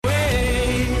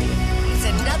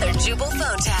Jubal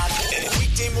phone tab.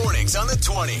 Weekday mornings on the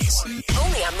 20s.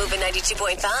 Only on Moving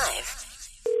 92.5.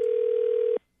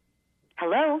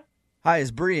 Hello? Hi,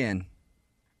 is Bree in?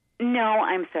 No,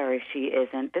 I'm sorry, she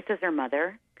isn't. This is her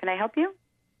mother. Can I help you?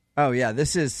 Oh, yeah,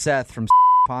 this is Seth from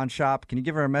Pawn Shop. Can you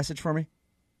give her a message for me?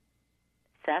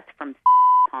 Seth from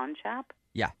Pawn Shop?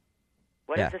 Yeah.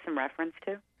 What is this in reference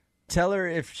to? Tell her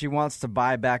if she wants to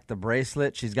buy back the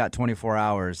bracelet, she's got 24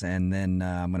 hours, and then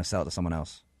I'm going to sell it to someone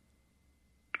else.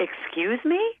 Excuse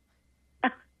me?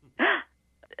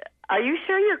 Are you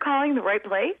sure you're calling the right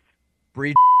place?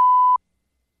 Bree.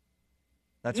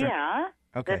 That's her? Yeah.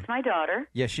 Okay. That's my daughter.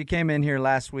 Yeah, she came in here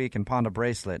last week and pawned a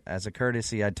bracelet. As a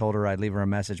courtesy, I told her I'd leave her a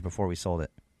message before we sold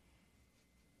it.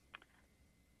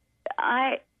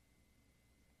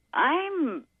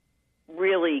 I'm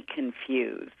really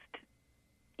confused.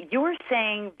 You're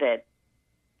saying that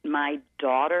my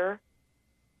daughter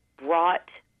brought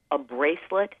a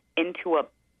bracelet into a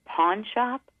pawn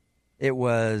shop? It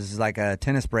was like a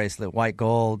tennis bracelet, white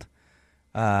gold,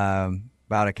 about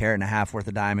 1.5 carats worth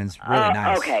of diamonds. Really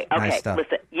nice. Okay. Nice stuff.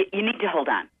 Listen, you need to hold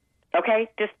on. Okay,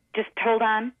 just hold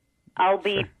on. I'll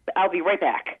be right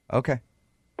back. Okay.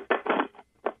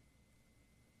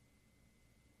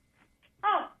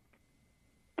 Oh.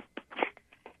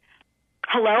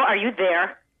 Hello, are you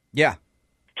there? Yeah.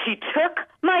 She took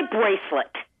my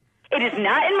bracelet. It is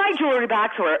not in my jewelry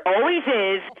box where it always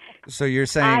is. So you're I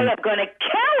saying am going to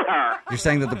kill her. you're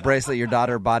saying that the bracelet your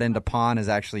daughter bought into pawn is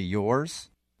actually yours?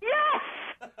 Yes.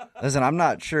 Listen, I'm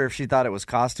not sure if she thought it was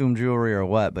costume jewelry or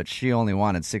what, but she only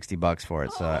wanted $60 for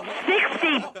it. So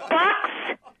 $60?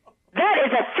 That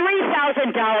is a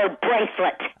 $3,000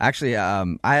 bracelet. actually,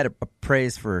 I had it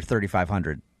appraised for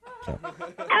 $3,500. So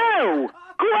Oh,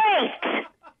 great.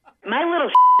 My little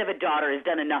of a daughter has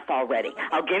done enough already.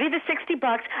 I'll give you the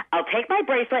 $60. I'll take my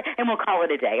bracelet, and we'll call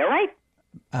it a day, all right?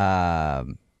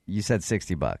 you said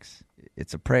 $60.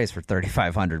 It's appraised for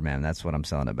 $3,500, man. That's what I'm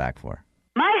selling it back for.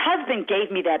 My husband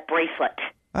gave me that bracelet.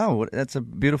 Oh, that's a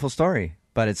beautiful story,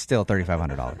 but it's still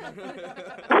 $3,500.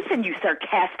 Listen, you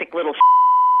sarcastic little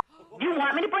Do you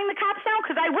want me to bring the cops down?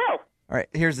 Because I will. All right,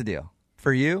 here's the deal.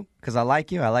 For you, because I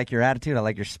like you, I like your attitude, I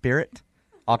like your spirit,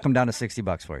 I'll come down to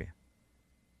 $60 for you.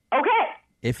 Okay.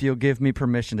 If you'll give me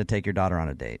permission to take your daughter on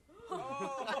a date.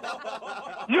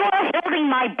 You are holding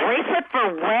my bracelet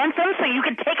for ransom so you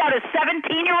can take out a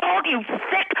 17-year-old, you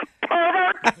sick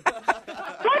pervert?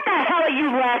 What the hell are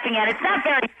you laughing at? It's not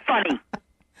very funny.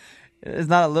 It's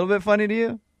not a little bit funny to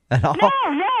you at all?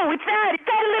 No, it's not. It's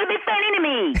not a little bit funny to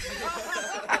me.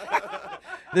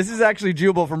 This is actually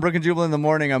Jubal from Brook and Jubal in the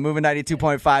Morning. I'm moving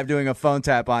 92.5 doing a phone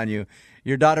tap on you.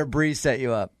 Your daughter Bree set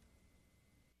you up.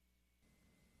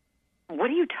 What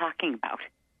are you talking about?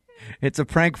 It's a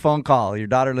prank phone call. Your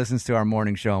daughter listens to our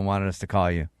morning show and wanted us to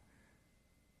call you.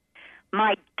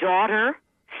 My daughter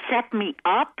set me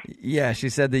up? Yeah, she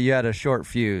said that you had a short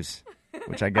fuse,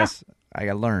 which I guess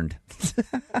I learned.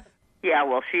 Yeah,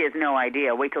 well, she has no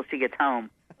idea. Wait till she gets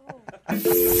home. Wake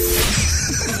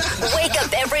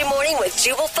up every morning with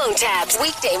Jubal phone tabs.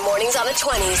 Weekday mornings on the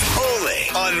 20s. Only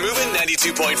on Moving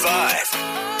 92.5.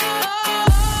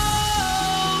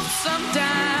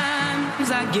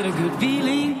 Sometimes I get a good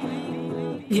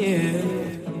feeling, yeah.